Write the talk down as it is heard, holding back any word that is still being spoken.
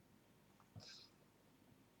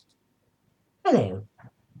Hello.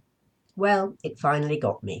 Well, it finally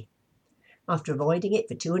got me. After avoiding it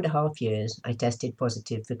for 2.5 years, I tested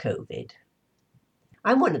positive for COVID.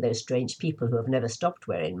 I'm one of those strange people who have never stopped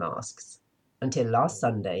wearing masks, until last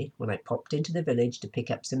Sunday when I popped into the village to pick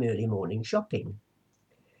up some early morning shopping.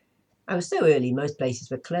 I was so early most places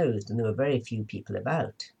were closed and there were very few people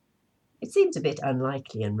about. It seems a bit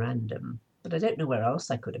unlikely and random, but I don't know where else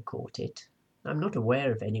I could have caught it. I'm not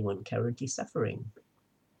aware of anyone currently suffering.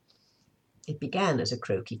 It began as a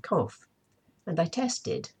croaky cough, and I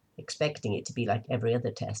tested, expecting it to be like every other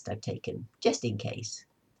test I've taken, just in case.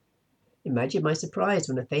 Imagine my surprise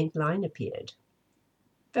when a faint line appeared.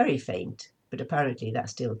 Very faint, but apparently that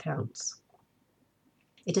still counts.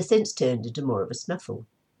 It has since turned into more of a snuffle.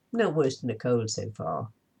 No worse than a cold so far,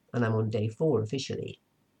 and I'm on day 4 officially.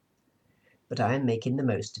 But I am making the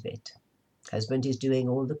most of it. Husband is doing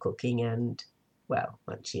all the cooking and, well,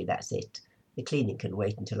 actually that's it. The cleaning can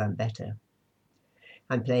wait until I'm better.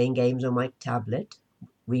 I'm playing games on my tablet,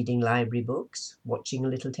 reading library books, watching a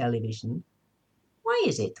little television. Why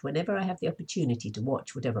is it whenever I have the opportunity to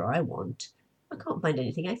watch whatever I want, I can't find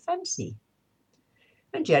anything I fancy?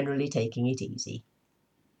 And generally taking it easy.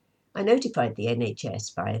 I notified the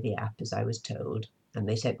NHS via the app as I was told, and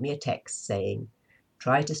they sent me a text saying,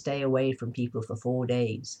 try to stay away from people for 4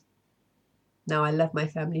 days. Now I love my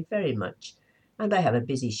family very much, and I have a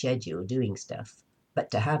busy schedule doing stuff, but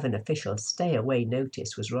to have an official stay away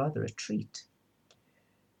notice was rather a treat.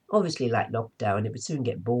 Obviously, like lockdown, it would soon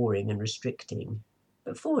get boring and restricting,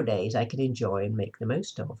 but 4 days I can enjoy and make the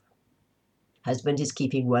most of. Husband is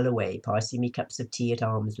keeping well away, passing me cups of tea at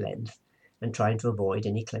arm's length and trying to avoid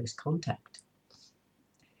any close contact.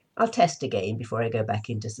 I'll test again before I go back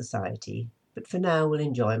into society, but for now will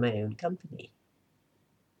enjoy my own company.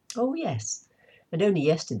 Oh yes, and only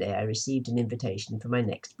yesterday I received an invitation for my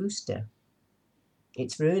next booster.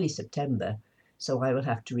 It's for early September, so I will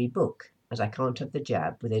have to rebook, as I can't have the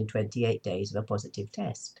jab within 28 days of a positive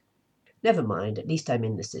test. Never mind, at least I'm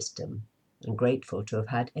in the system, and grateful to have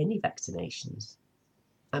had any vaccinations.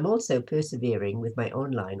 I'm also persevering with my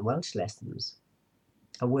online Welsh lessons.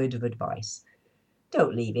 A word of advice: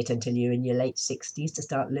 don't leave it until you're in your late 60s to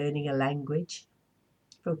start learning a language.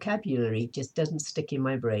 Vocabulary just doesn't stick in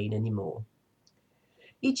my brain anymore.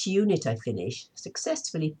 Each unit I finish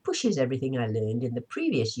successfully pushes everything I learned in the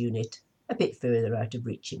previous unit a bit further out of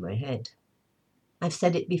reach in my head. I've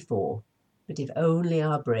said it before, but if only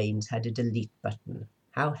our brains had a delete button,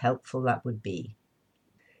 how helpful that would be.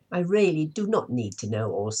 I really do not need to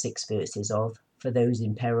know all 6 verses of For Those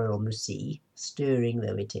in Peril on the Sea, stirring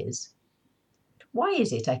though it is. Why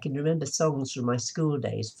is it I can remember songs from my school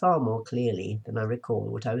days far more clearly than I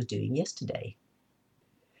recall what I was doing yesterday?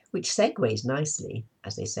 Which segues nicely,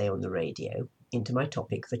 as they say on the radio, into my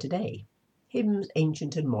topic for today: hymns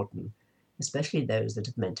ancient and modern, especially those that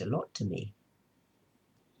have meant a lot to me.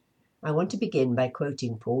 I want to begin by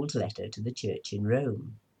quoting Paul's letter to the church in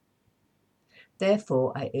Rome.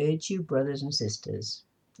 Therefore, I urge you, brothers and sisters,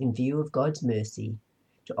 in view of God's mercy,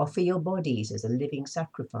 to offer your bodies as a living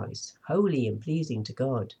sacrifice, holy and pleasing to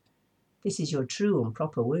God. This is your true and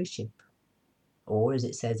proper worship. Or, as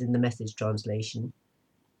it says in the Message translation,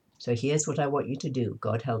 so here's what I want you to do,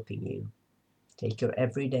 God helping you. Take your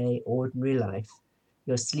everyday, ordinary life,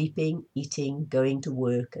 your sleeping, eating, going to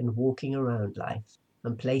work and walking around life,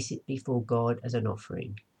 and place it before God as an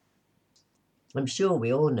offering. I'm sure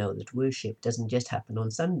we all know that worship doesn't just happen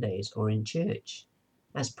on Sundays or in church.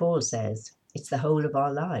 As Paul says, it's the whole of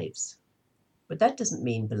our lives. But that doesn't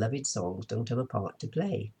mean beloved songs don't have a part to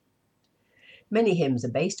play. Many hymns are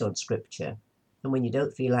based on scripture, and when you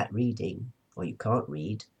don't feel like reading, or you can't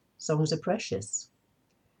read, songs are precious.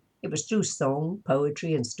 It was through song,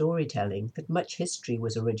 poetry, and storytelling that much history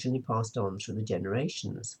was originally passed on through the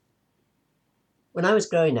generations. When I was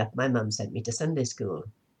growing up, my mum sent me to Sunday school,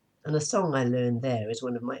 and a song I learned there is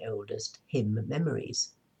one of my oldest hymn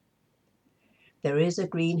memories. There is a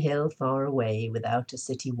green hill far away without a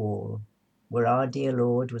city wall, where our dear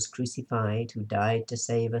Lord was crucified, who died to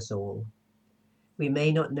save us all. We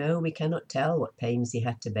may not know, we cannot tell what pains he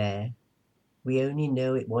had to bear. We only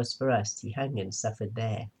know it was for us he hung and suffered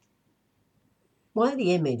there. While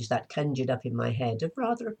the image that conjured up in my head of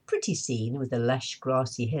rather a pretty scene with a lush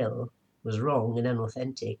grassy hill was wrong and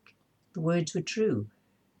unauthentic, the words were true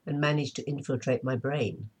and managed to infiltrate my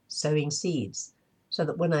brain, sowing seeds, so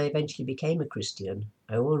that when I eventually became a Christian,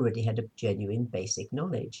 I already had a genuine basic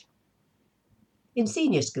knowledge. In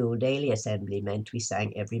senior school, daily assembly meant we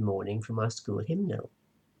sang every morning from our school hymnal.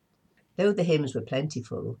 Though the hymns were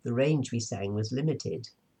plentiful, the range we sang was limited.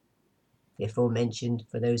 The aforementioned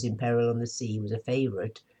For Those in Peril on the Sea was a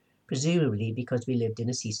favourite, presumably because we lived in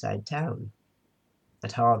a seaside town.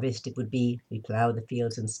 At harvest it would be, we plough the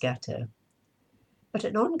fields and scatter. But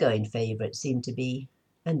an ongoing favourite seemed to be,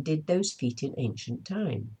 and did those feet in ancient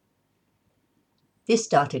time. This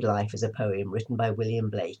started life as a poem written by William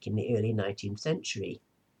Blake in the early 19th century,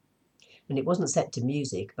 and it wasn't set to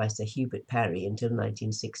music by Sir Hubert Parry until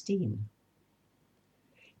 1916.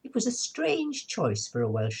 It was a strange choice for a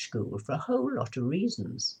Welsh school for a whole lot of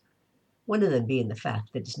reasons, one of them being the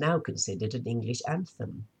fact that it's now considered an English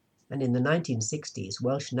anthem, and in the 1960s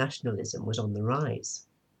Welsh nationalism was on the rise.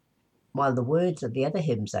 While the words of the other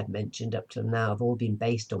hymns I've mentioned up till now have all been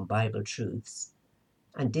based on Bible truths,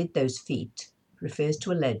 and did those feet refers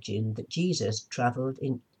to a legend that Jesus travelled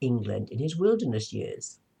in England in his wilderness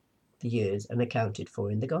years, the years unaccounted for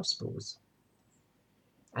in the Gospels.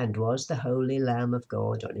 And was the holy Lamb of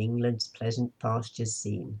God on England's pleasant pastures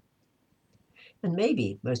seen? And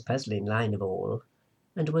maybe, most puzzling line of all,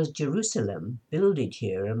 and was Jerusalem builded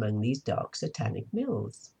here among these dark satanic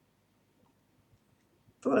mills?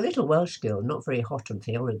 For a little Welsh girl not very hot on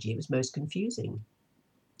theology, it was most confusing.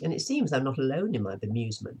 And it seems I'm not alone in my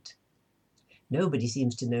bemusement. Nobody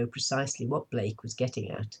seems to know precisely what Blake was getting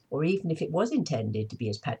at, or even if it was intended to be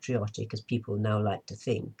as patriotic as people now like to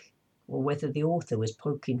think, or whether the author was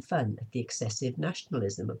poking fun at the excessive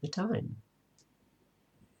nationalism of the time.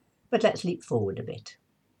 But let's leap forward a bit.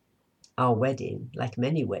 Our wedding, like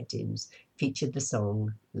many weddings, featured the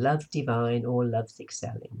song Love Divine or Love's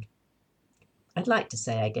Excelling. I'd like to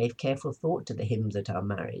say I gave careful thought to the hymns at our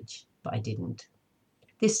marriage, but I didn't.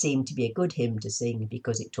 This seemed to be a good hymn to sing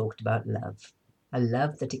because it talked about love, a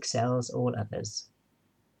love that excels all others.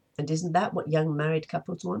 And isn't that what young married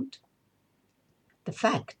couples want? The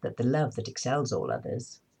fact that the love that excels all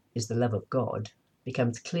others is the love of God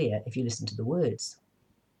becomes clear if you listen to the words.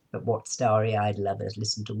 But what starry-eyed lovers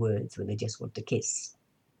listen to words when they just want to kiss?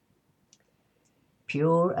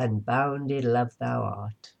 Pure, unbounded love thou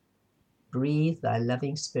art. Breathe thy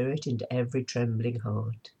loving spirit into every trembling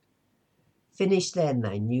heart. Finish then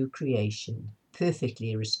thy new creation,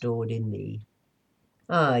 perfectly restored in thee.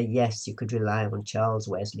 Ah, yes, you could rely on Charles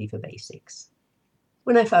Wesley for basics.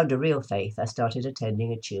 When I found a real faith, I started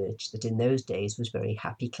attending a church that in those days was very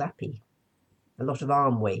happy-clappy. A lot of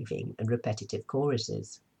arm-waving and repetitive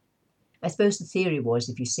choruses. I suppose the theory was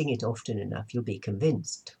if you sing it often enough, you'll be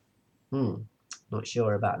convinced. Not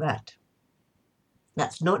sure about that.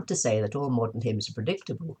 That's not to say that all modern hymns are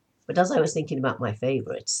predictable, but as I was thinking about my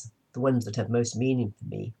favourites, the ones that have most meaning for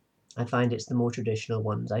me, I find it's the more traditional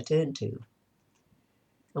ones I turn to.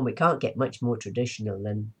 And we can't get much more traditional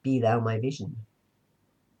than Be Thou My Vision.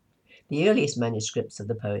 The earliest manuscripts of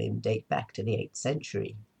the poem date back to the 8th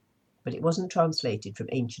century, but it wasn't translated from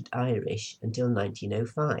ancient Irish until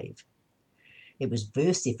 1905. It was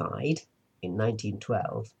versified in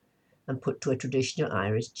 1912 and put to a traditional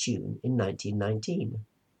Irish tune in 1919.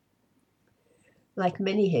 Like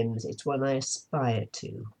many hymns, it's one I aspire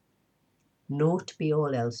to. Naught be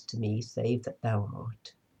all else to me save that thou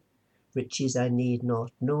art. Riches I need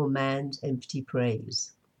not, nor man's empty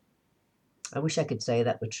praise. I wish I could say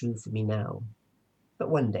that were true for me now, but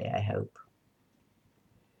one day I hope.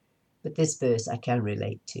 But this verse I can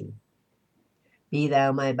relate to. Be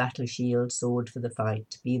thou my battle shield, sword for the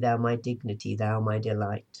fight. Be thou my dignity, thou my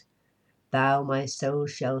delight. Thou my sole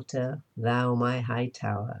shelter, thou my high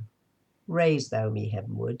tower. Raise thou me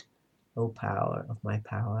heavenward, O power of my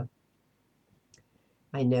power.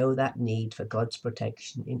 I know that need for God's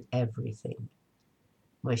protection in everything.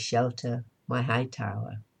 My shelter, my high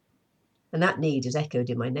tower. And that need is echoed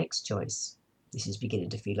in my next choice. This is beginning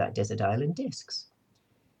to feel like Desert Island Discs,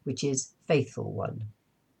 which is Faithful One.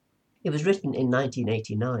 It was written in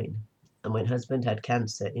 1989, and when husband had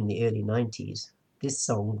cancer in the early 90s, this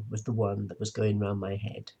song was the one that was going round my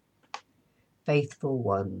head. Faithful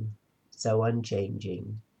One, so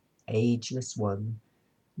unchanging, ageless One,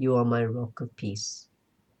 you are my rock of peace.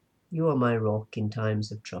 You are my rock in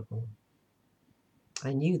times of trouble.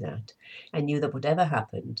 I knew that. I knew that whatever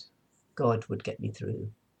happened, God would get me through.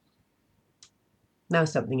 Now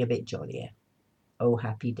something a bit jollier. Oh,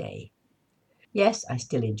 happy day. Yes, I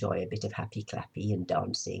still enjoy a bit of happy-clappy and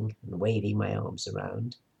dancing and waving my arms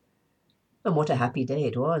around. And what a happy day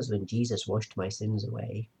it was when Jesus washed my sins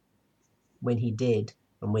away. When he did,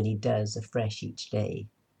 and when he does afresh each day.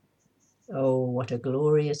 Oh, what a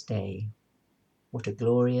glorious day. What a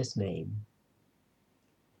glorious name.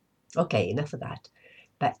 Okay, enough of that.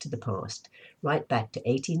 Back to the past. Right back to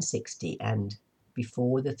 1860 and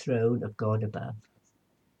Before the Throne of God Above.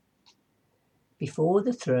 Before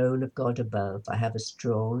the throne of God above, I have a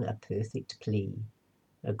strong, a perfect plea.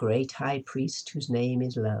 A great high priest whose name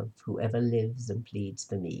is love, who ever lives and pleads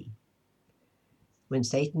for me. When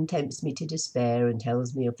Satan tempts me to despair and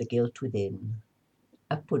tells me of the guilt within,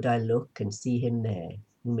 upward I look and see him there,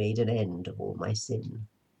 who made an end of all my sin.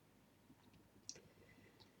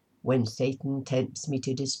 When Satan tempts me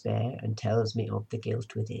to despair and tells me of the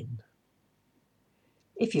guilt within.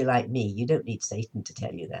 If you're like me, you don't need Satan to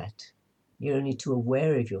tell you that. You're only too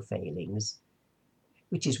aware of your failings,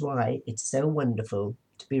 which is why it's so wonderful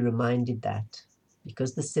to be reminded that,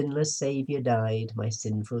 because the sinless Saviour died, my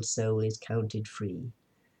sinful soul is counted free.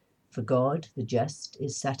 For God, the just,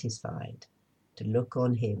 is satisfied to look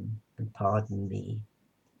on him and pardon me.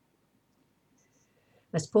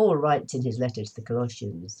 As Paul writes in his letter to the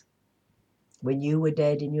Colossians, when you were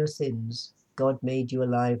dead in your sins, God made you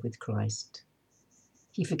alive with Christ.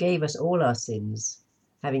 He forgave us all our sins,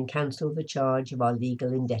 having cancelled the charge of our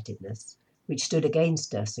legal indebtedness, which stood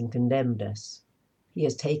against us and condemned us. He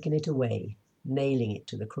has taken it away, nailing it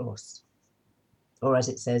to the cross. Or as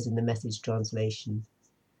it says in the Message translation,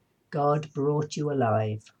 God brought you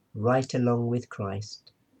alive, right along with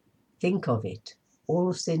Christ. Think of it,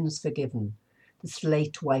 all sins forgiven, the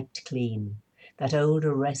slate wiped clean, that old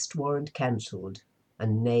arrest warrant cancelled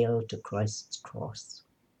and nailed to Christ's cross.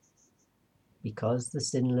 Because the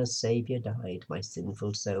sinless Saviour died, my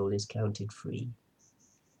sinful soul is counted free.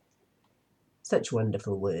 Such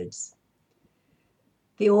wonderful words.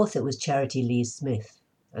 The author was Charity Lee Smith,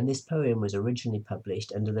 and this poem was originally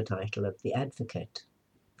published under the title of The Advocate,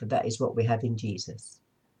 for that is what we have in Jesus,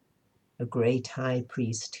 a great high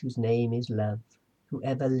priest whose name is love, who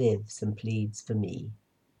ever lives and pleads for me,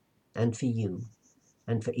 and for you,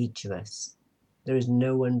 and for each of us. There is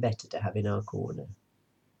no one better to have in our corner.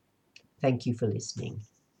 Thank you for listening.